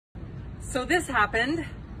So this happened,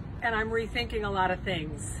 and I'm rethinking a lot of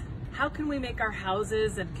things. How can we make our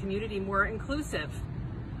houses and community more inclusive?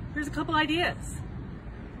 Here's a couple ideas.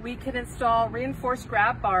 We could install reinforced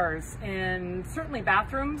grab bars in certainly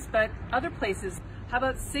bathrooms, but other places. How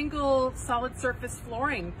about single solid surface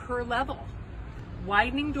flooring per level?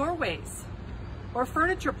 Widening doorways or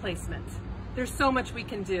furniture placement. There's so much we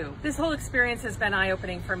can do. This whole experience has been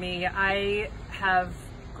eye-opening for me. I have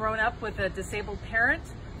grown up with a disabled parent,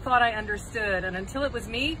 thought I understood, and until it was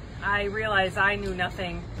me, I realized I knew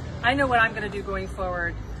nothing. I know what I'm gonna do going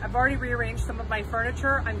forward. I've already rearranged some of my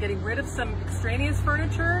furniture. I'm getting rid of some extraneous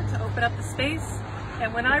furniture to open up the space.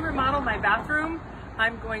 And when I remodel my bathroom,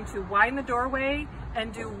 I'm going to widen the doorway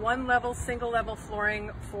and do one level, single level flooring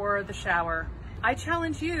for the shower. I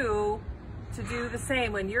challenge you to do the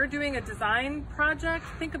same. When you're doing a design project,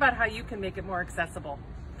 think about how you can make it more accessible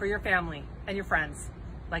for your family and your friends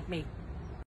like me.